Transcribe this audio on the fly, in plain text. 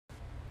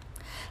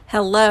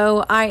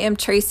Hello, I am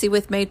Tracy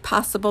with Made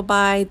Possible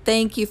By.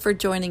 Thank you for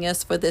joining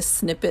us for this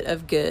snippet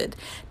of good.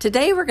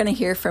 Today we're going to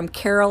hear from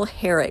Carol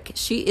Herrick.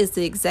 She is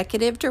the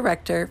Executive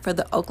Director for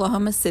the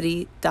Oklahoma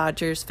City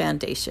Dodgers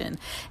Foundation,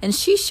 and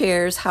she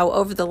shares how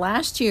over the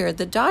last year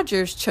the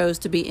Dodgers chose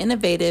to be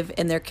innovative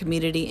in their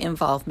community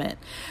involvement,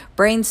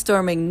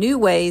 brainstorming new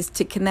ways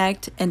to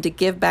connect and to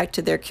give back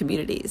to their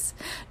communities.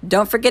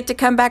 Don't forget to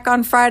come back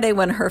on Friday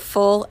when her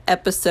full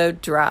episode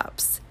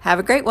drops. Have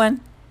a great one.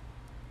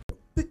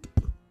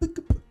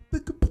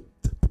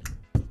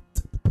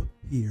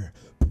 Here,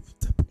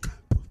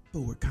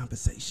 forward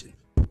conversation.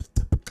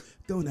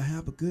 Gonna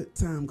have a good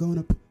time.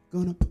 Gonna.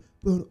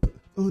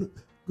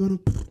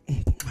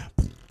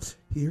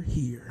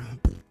 Here.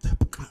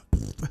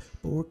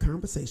 Forward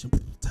conversation.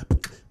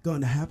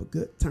 Gonna have a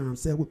good time.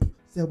 Say whip.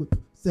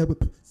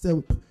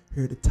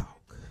 Here to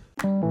talk.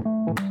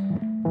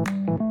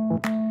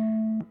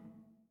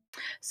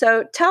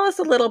 So tell us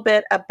a little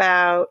bit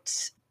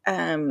about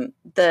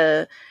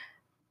the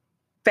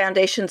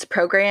Foundation's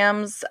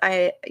programs.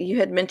 You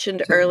had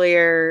mentioned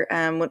earlier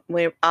when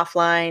we were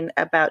offline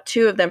about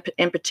two of them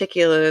in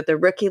particular, the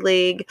Rookie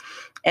League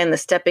and the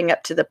Stepping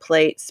Up to the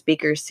Plate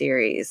Speaker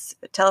Series.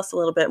 Tell us a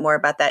little bit more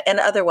about that and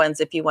other ones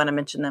if you want to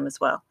mention them as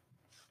well.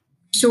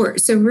 Sure.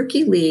 So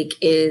Rookie League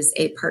is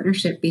a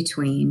partnership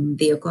between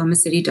the Oklahoma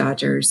City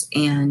Dodgers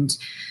and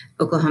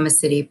Oklahoma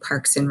City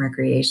Parks and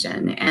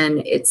Recreation.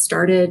 And it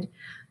started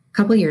a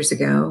couple years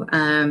ago,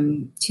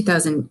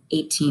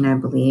 2018, I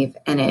believe.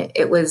 And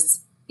it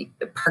was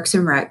Parks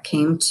and Rec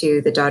came to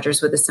the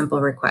Dodgers with a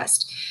simple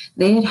request.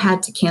 They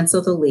had to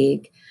cancel the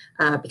league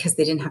because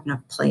they didn't have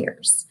enough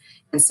players.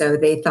 And so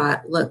they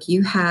thought, look,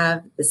 you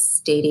have the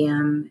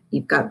stadium,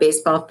 you've got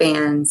baseball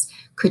fans.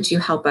 Could you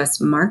help us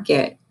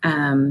market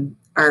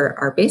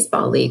our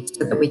baseball league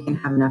so that we can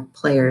have enough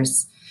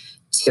players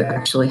to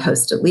actually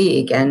host a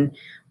league? And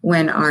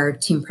when our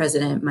team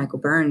president, Michael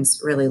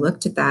Burns, really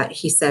looked at that,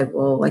 he said,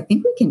 well, I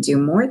think we can do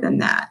more than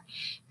that.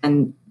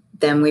 And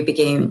then we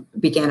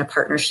began a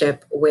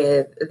partnership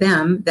with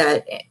them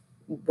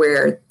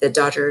where the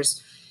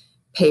Dodgers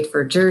paid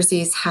for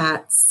jerseys,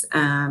 hats,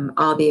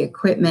 all the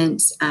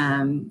equipment,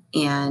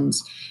 and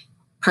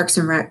Parks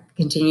and Rec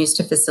continues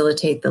to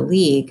facilitate the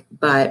league.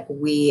 But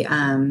we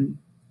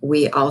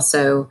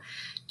also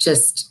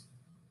just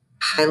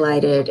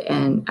highlighted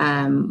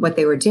and what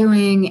they were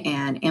doing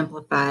and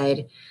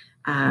amplified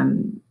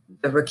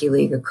the Rookie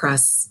League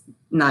across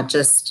not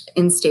just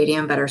in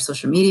stadium, but our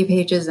social media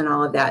pages and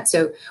all of that.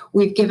 So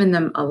we've given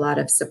them a lot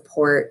of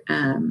support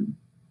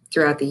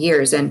throughout the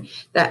years. And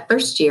that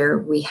first year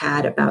we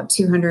had about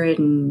 200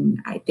 and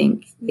I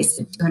think they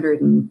said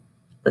 200 and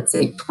let's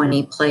say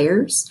 20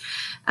 players.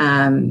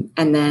 And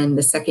then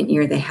the second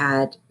year they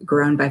had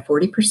grown by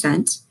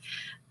 40%.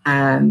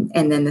 And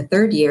then the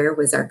third year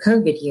was our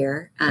COVID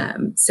year.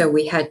 So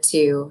we had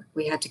to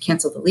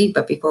cancel the league.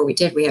 But before we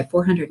did, we had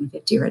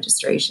 450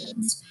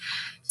 registrations.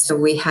 So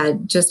we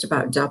had just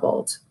about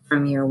doubled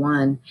from year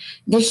one.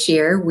 This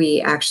year, we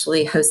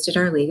actually hosted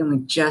our league and we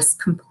just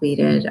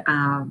completed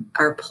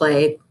our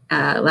play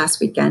last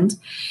weekend.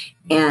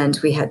 And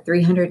we had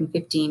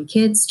 315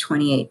 kids,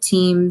 28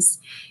 teams.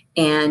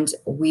 And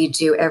we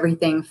do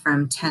everything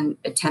from 10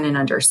 and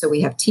under. So we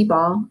have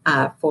T-ball,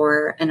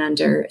 4 and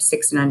under,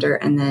 6 and under.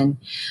 And then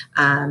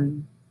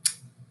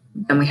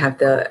we have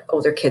the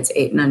older kids,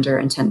 8 and under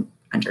and 10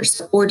 under.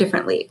 So 4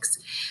 different leagues.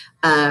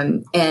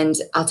 And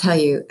I'll tell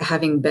you,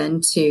 having been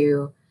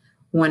to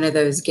one of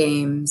those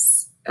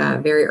games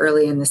very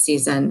early in the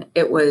season,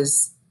 it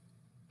was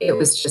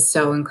just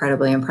so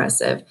incredibly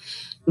impressive.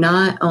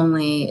 Not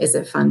only is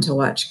it fun to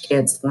watch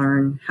kids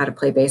learn how to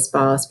play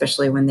baseball,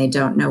 especially when they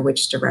don't know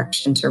which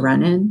direction to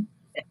run in.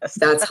 Yes.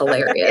 That's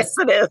hilarious. Yes,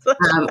 it is.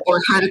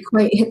 Or how to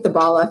quite hit the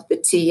ball off the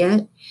tee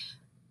yet.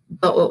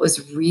 But what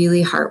was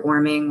really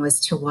heartwarming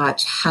was to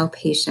watch how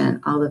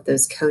patient all of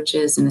those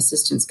coaches and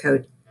assistant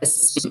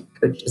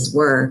coaches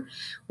were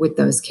with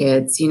those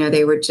kids. You know,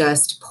 they were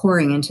just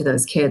pouring into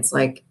those kids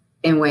like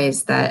in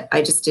ways that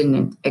I just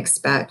didn't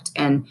expect.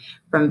 And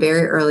from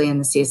very early in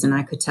the season,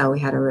 I could tell we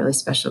had a really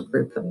special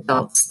group of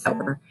adults that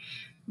were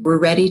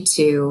ready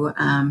to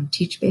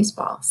teach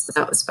baseball. So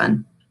that was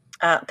fun.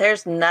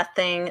 There's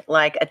nothing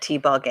like a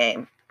T-ball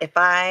game. If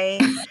I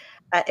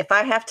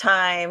have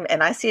time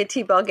and I see a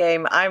T-ball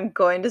game, I'm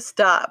going to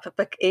stop.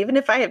 But even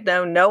if I have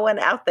known no one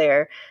out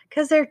there,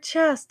 because they're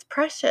just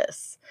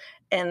precious.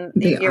 And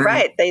you're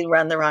right. They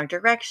run the wrong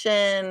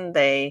direction.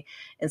 They,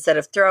 instead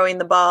of throwing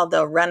the ball,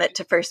 they'll run it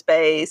to first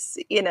base.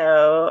 You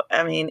know,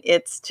 I mean,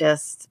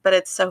 but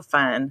it's so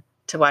fun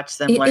to watch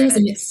them learn. It is,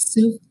 and it's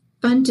so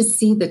fun to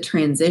see the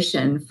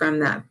transition from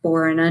that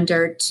 4 and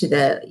under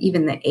to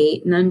even the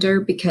 8 and under,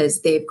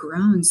 because they've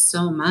grown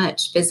so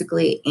much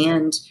physically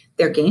and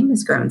their game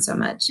has grown so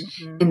much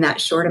in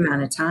that short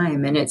amount of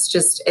time. And it's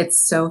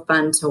so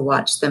fun to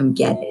watch them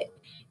get it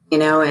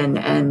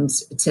and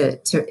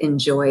to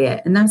enjoy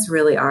it. And that's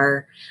really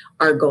our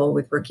goal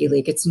with Rookie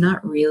League. It's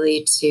not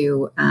really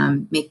to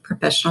make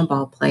professional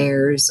ball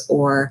players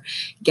or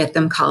get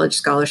them college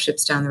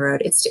scholarships down the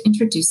road. It's to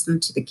introduce them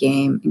to the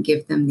game and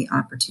give them the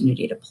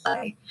opportunity to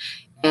play.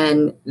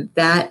 And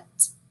that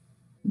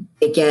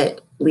they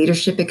get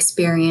leadership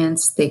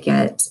experience, they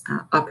get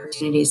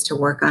opportunities to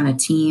work on a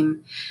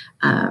team.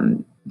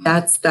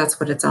 That's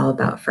what it's all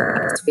about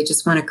for us. We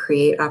just want to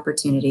create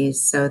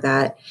opportunities so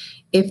that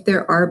if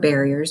there are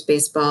barriers,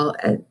 baseball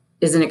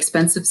is an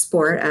expensive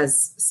sport,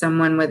 as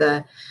someone with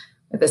a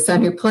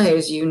son who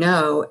plays,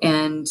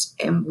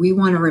 and we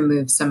want to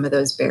remove some of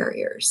those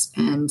barriers.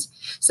 And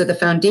so the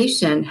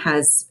foundation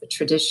has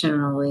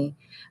traditionally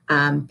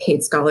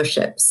paid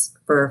scholarships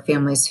for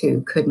families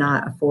who could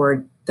not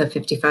afford the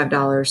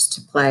 $55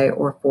 to play,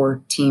 or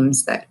for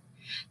teams that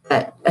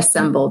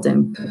assembled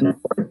and couldn't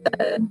afford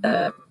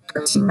the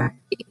Parks and Rec.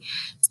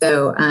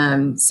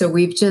 So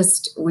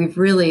we've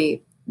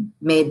really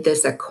made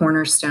this a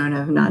cornerstone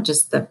of not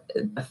just the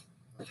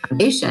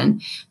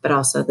foundation, but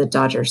also the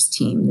Dodgers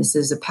team. This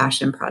is a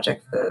passion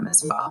project for them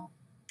as well.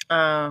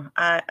 Oh,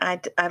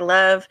 I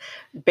love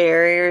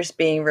barriers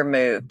being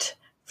removed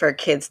for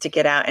kids to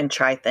get out and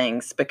try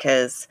things,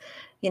 because,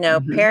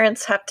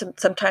 parents have to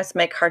sometimes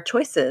make hard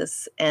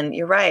choices. And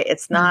you're right,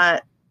 it's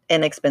not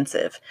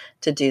inexpensive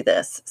to do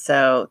this.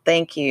 So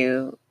thank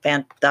you,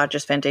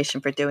 Dodgers Foundation,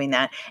 for doing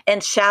that.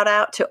 And shout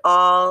out to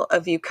all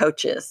of you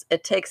coaches.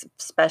 It takes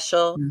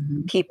special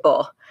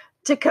people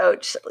to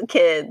coach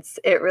kids.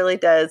 It really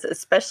does,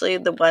 especially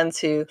the ones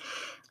who,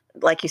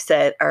 like you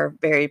said, are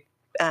very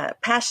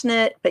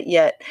passionate, but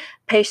yet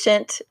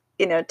patient,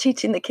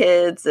 teaching the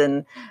kids.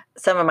 And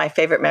some of my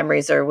favorite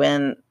memories are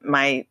when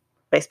my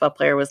baseball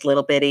player was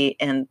little bitty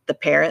and the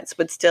parents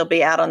would still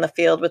be out on the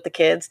field with the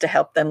kids to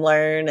help them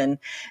learn. And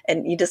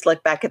you just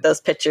look back at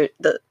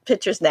the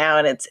pictures now,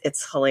 and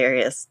it's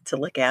hilarious to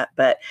look at.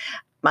 But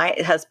my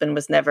husband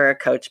was never a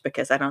coach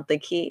because I don't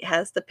think he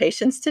has the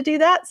patience to do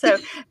that. So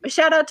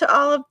shout out to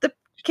all of the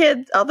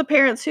kids, all the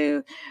parents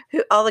who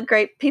all the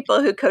great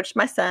people who coached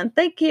my son.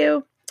 Thank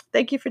you.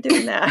 Thank you for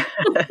doing that.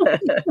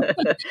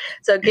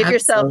 So give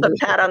yourself a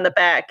pat on the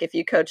back if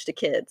you coached a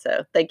kid.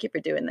 So thank you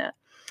for doing that.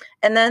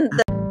 And then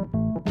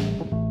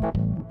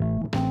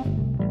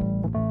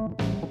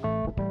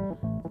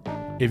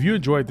if you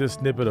enjoyed this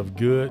snippet of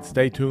Good,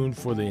 stay tuned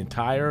for the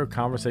entire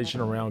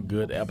Conversation Around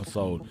Good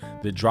episode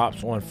that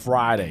drops on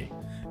Friday.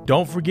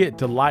 Don't forget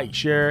to like,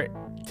 share,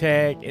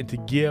 tag, and to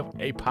give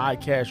a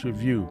podcast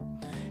review.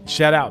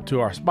 Shout out to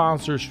our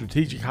sponsor,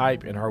 Strategic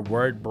Hype, and her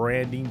word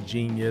branding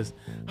genius,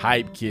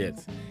 Hype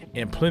Kits,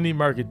 and Plenty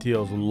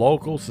Mercantile's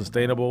local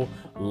sustainable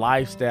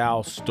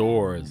lifestyle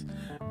stores.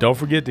 Don't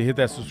forget to hit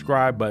that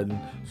subscribe button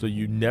so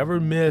you never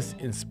miss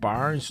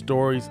inspiring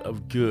stories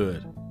of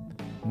good.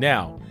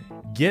 Now,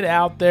 get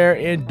out there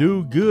and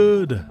do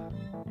good.